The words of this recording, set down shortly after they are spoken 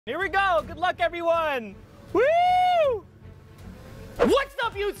Here we go. Good luck, everyone. Woo! What's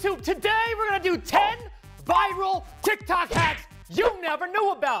up, YouTube? Today, we're going to do 10 viral TikTok hacks you never knew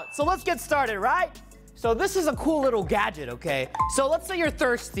about. So let's get started, right? So this is a cool little gadget, okay? So let's say you're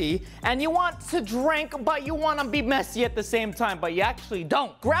thirsty and you want to drink, but you want to be messy at the same time, but you actually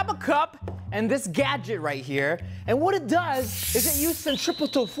don't. Grab a cup and this gadget right here, and what it does is it uses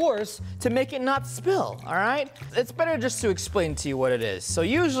centripetal force to make it not spill, all right? It's better just to explain to you what it is. So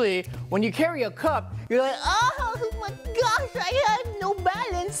usually, when you carry a cup, you're like, oh my gosh, I have no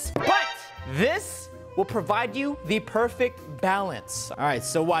balance. But this will provide you the perfect balance. All right,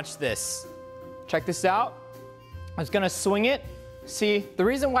 so watch this. Check this out. I was gonna swing it. See, the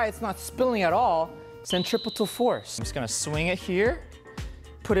reason why it's not spilling at all is centripetal force. I'm just gonna swing it here,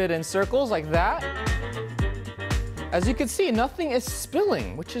 put it in circles like that. As you can see, nothing is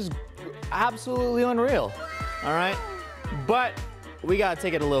spilling, which is absolutely unreal, all right? But we gotta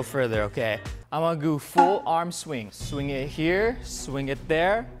take it a little further, okay? I'm gonna do full arm swing. Swing it here, swing it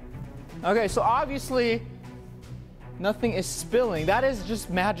there. Okay, so obviously, nothing is spilling. That is just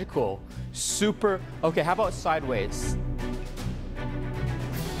magical. Super, okay, how about sideways?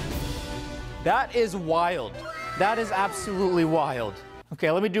 That is wild. That is absolutely wild. Okay,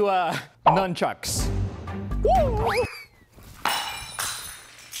 let me do nunchucks. Woo!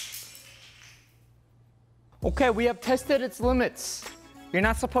 Okay, we have tested its limits. You're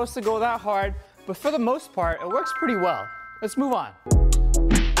not supposed to go that hard, but for the most part, it works pretty well. Let's move on.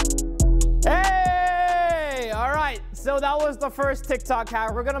 Hey! All right, so that was the first TikTok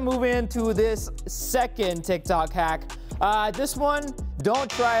hack. We're gonna move into this second TikTok hack. This one, don't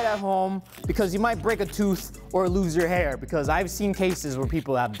try it at home because you might break a tooth or lose your hair, because I've seen cases where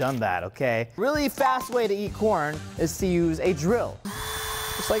people have done that, okay? Really fast way to eat corn is to use a drill.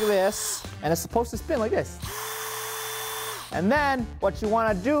 Just like this, and it's supposed to spin like this. And then what you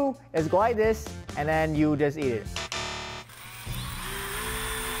wanna do is go like this, and then you just eat it.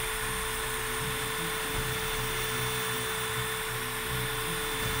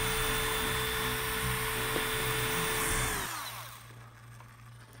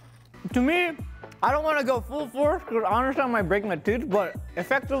 To me, I don't want to go full force because I understand I might break my tooth, but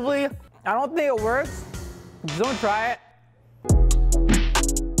effectively, I don't think it works. Just don't try it.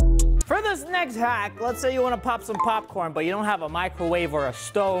 For this next hack, let's say you want to pop some popcorn, but you don't have a microwave or a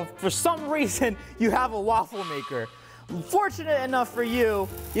stove. For some reason, you have a waffle maker. Fortunate enough for you,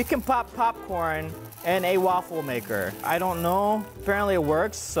 you can pop popcorn in a waffle maker. I don't know, apparently it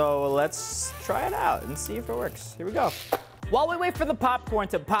works, so let's try it out and see if it works. Here we go. While we wait for the popcorn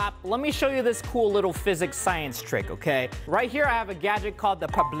to pop, let me show you this cool little physics science trick, okay? Right here, I have a gadget called the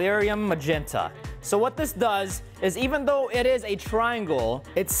Pablarium Magenta. So what this does is, even though it is a triangle,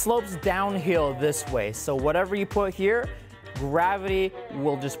 it slopes downhill this way. So whatever you put here, gravity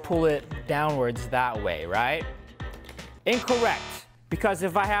will just pull it downwards that way, right? Incorrect, because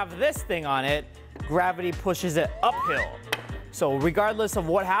if I have this thing on it, gravity pushes it uphill. So regardless of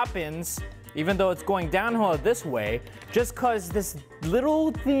what happens, even though it's going downhill this way, just because this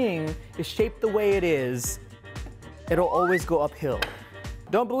little thing is shaped the way it is, it'll always go uphill.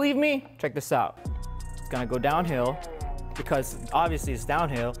 Don't believe me? Check this out. It's gonna go downhill because obviously it's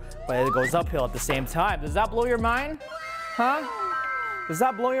downhill, but it goes uphill at the same time. Does that blow your mind? Huh? Does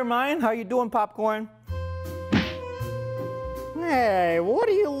that blow your mind? How you doing, popcorn? Hey, what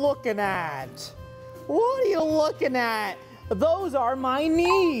are you looking at? What are you looking at? Those are my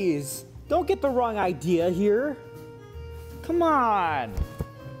knees. Don't get the wrong idea here. Come on.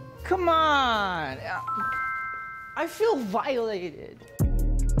 Come on. I feel violated.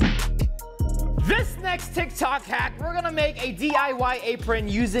 This next TikTok hack, we're gonna make a DIY apron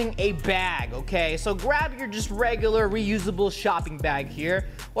using a bag, okay? So grab your just regular reusable shopping bag here.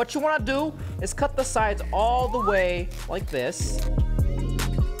 What you wanna do is cut the sides all the way like this.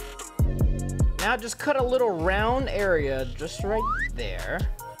 Now just cut a little round area just right there.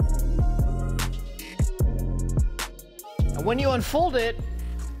 And when you unfold it,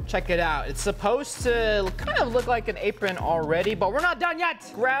 check it out. It's supposed to kind of look like an apron already, but we're not done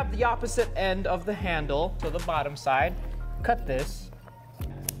yet. Grab the opposite end of the handle to the bottom side, cut this.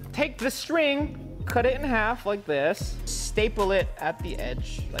 Take the string, cut it in half like this, staple it at the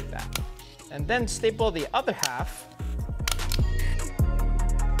edge like that. And then staple the other half.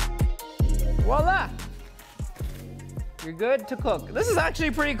 Voila! You're good to cook. This is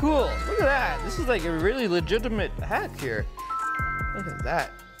actually pretty cool. Look at that. This is like a really legitimate hack here. Look at that.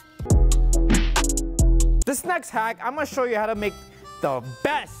 This next hack, I'm gonna show you how to make the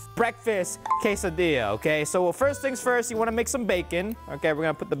best breakfast quesadilla, okay? So first things first, you wanna make some bacon. Okay, we're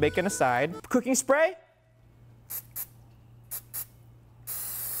gonna put the bacon aside. Cooking spray.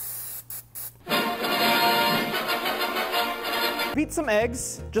 Beat some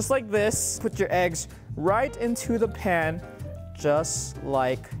eggs, just like this. Put your eggs right into the pan, just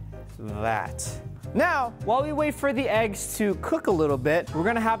like that. Now, while we wait for the eggs to cook a little bit, we're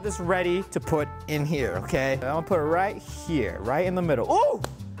gonna have this ready to put in here, okay? I'm gonna put it right here, right in the middle. Ooh!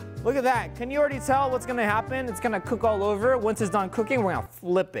 Look at that. Can you already tell what's gonna happen? It's gonna cook all over. Once it's done cooking, we're gonna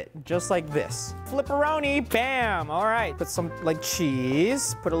flip it, just like this. Flipperoni, bam! All right, put some like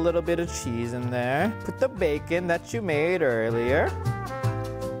cheese. Put a little bit of cheese in there. Put the bacon that you made earlier.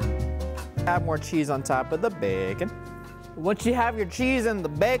 Add more cheese on top of the bacon. Once you have your cheese and the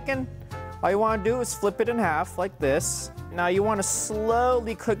bacon, all you wanna do is flip it in half like this. Now you wanna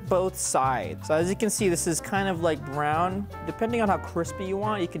slowly cook both sides. So as you can see, this is kind of like brown. Depending on how crispy you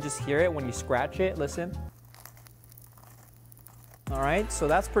want, you can just hear it when you scratch it, listen. All right, so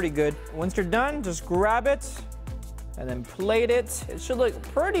that's pretty good. Once you're done, just grab it and then plate it. It should look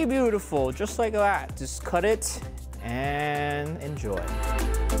pretty beautiful, just like that. Just cut it and enjoy.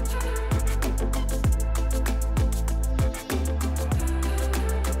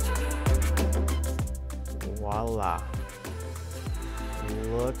 Voila.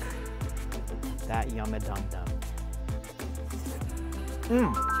 Look at that yummy dum dum.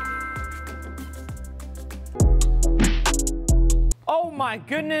 Oh my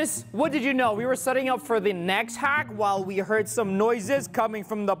goodness, what did you know? We were setting up for the next hack while we heard some noises coming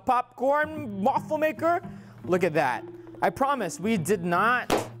from the popcorn waffle maker. Look at that. I promise we did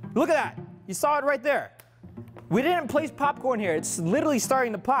not. Look at that. You saw it right there. We didn't place popcorn here. It's literally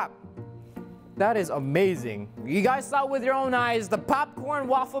starting to pop. That is amazing. You guys saw with your own eyes, the popcorn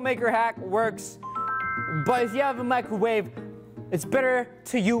waffle maker hack works. But if you have a microwave, it's better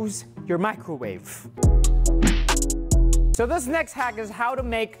to use your microwave. So this next hack is how to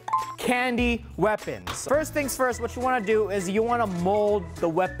make candy weapons. First things first, what you want to do is you want to mold the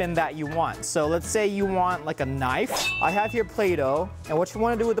weapon that you want. So let's say you want like a knife. I have here Play-Doh, and what you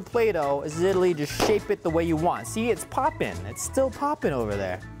want to do with the Play-Doh is literally just shape it the way you want. See, it's popping. It's still popping over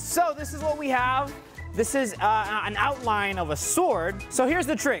there. So this is what we have. This is an outline of a sword. So here's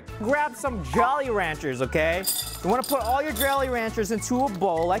the trick. Grab some Jolly Ranchers, okay? You want to put all your Jolly Ranchers into a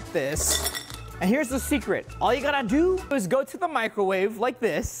bowl like this. And here's the secret. All you gotta do is go to the microwave like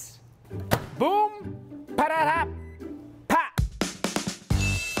this. Boom, pa-da-da, pa.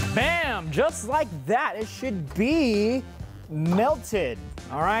 Bam, just like that. It should be melted,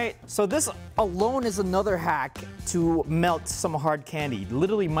 all right? So this alone is another hack to melt some hard candy.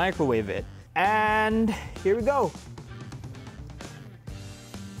 Literally microwave it. And here we go.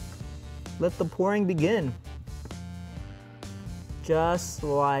 Let the pouring begin. Just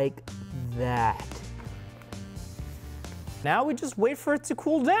like that. Now we just wait for it to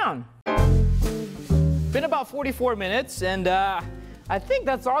cool down. Been about 44 minutes, and I think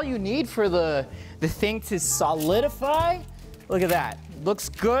that's all you need for the thing to solidify. Look at that. Looks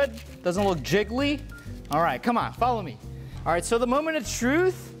good. Doesn't look jiggly. All right, come on, follow me. All right, so the moment of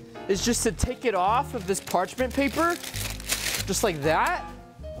truth is just to take it off of this parchment paper, just like that.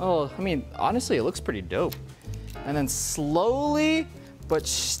 Oh, I mean, honestly, it looks pretty dope. And then slowly but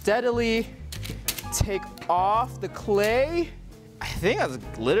steadily take off the clay. I think that's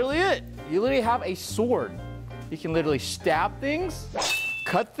literally it. You literally have a sword. You can literally stab things,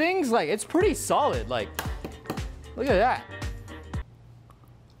 cut things. Like, it's pretty solid. Like, look at that.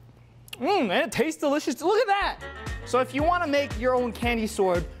 And it tastes delicious. Look at that. So if you want to make your own candy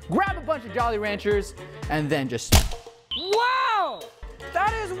sword, grab a bunch of Jolly Ranchers and then just, wow,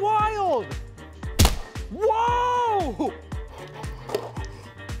 that is wild. Whoa.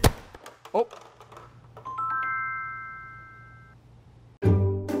 Oh.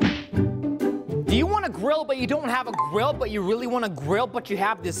 Do you want to grill, but you don't have a grill, but you really want to grill, but you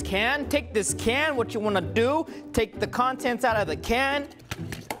have this can? Take this can, what you want to do, take the contents out of the can.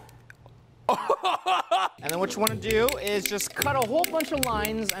 And then what you want to do is just cut a whole bunch of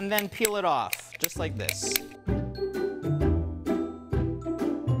lines and then peel it off, just like this.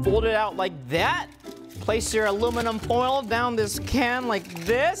 Fold it out like that. Place your aluminum foil down this can like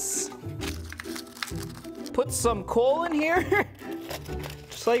this. Put some coal in here,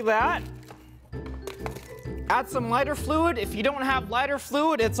 just like that. Add some lighter fluid. If you don't have lighter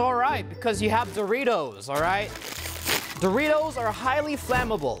fluid, it's all right because you have Doritos, all right? Doritos are highly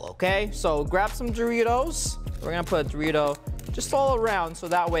flammable, okay? So grab some Doritos. We're gonna put a Dorito just all around so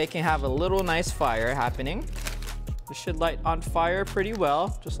that way it can have a little nice fire happening. This should light on fire pretty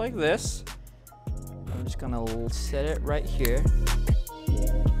well, just like this. I'm just gonna set it right here.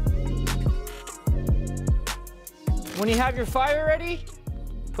 When you have your fire ready,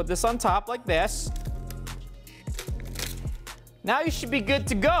 put this on top like this. Now you should be good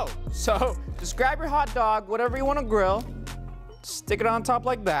to go. So just grab your hot dog, whatever you want to grill. Stick it on top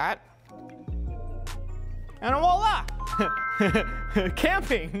like that. And voila!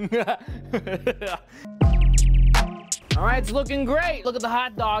 Camping! All right, it's looking great. Look at the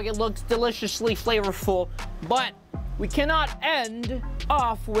hot dog. It looks deliciously flavorful, but we cannot end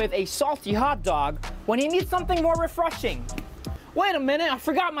off with a salty hot dog when you need something more refreshing. Wait a minute, I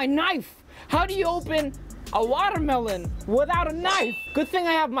forgot my knife. How do you open a watermelon without a knife? Good thing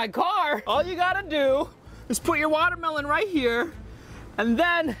I have my car. All you gotta do is put your watermelon right here, and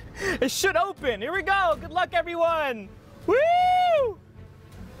then it should open. Here we go. Good luck, everyone. Woo!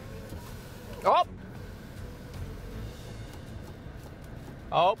 Oh.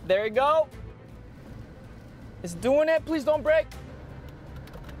 Oh, there you go. It's doing it. Please don't break.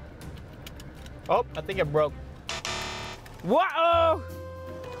 Oh, I think it broke. Whoa!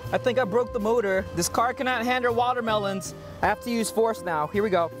 I think I broke the motor. This car cannot handle watermelons. I have to use force now. Here we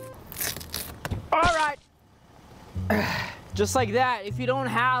go. All right. Just like that. If you don't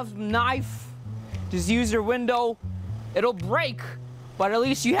have knife, just use your window. It'll break, but at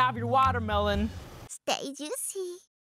least you have your watermelon. Stay juicy.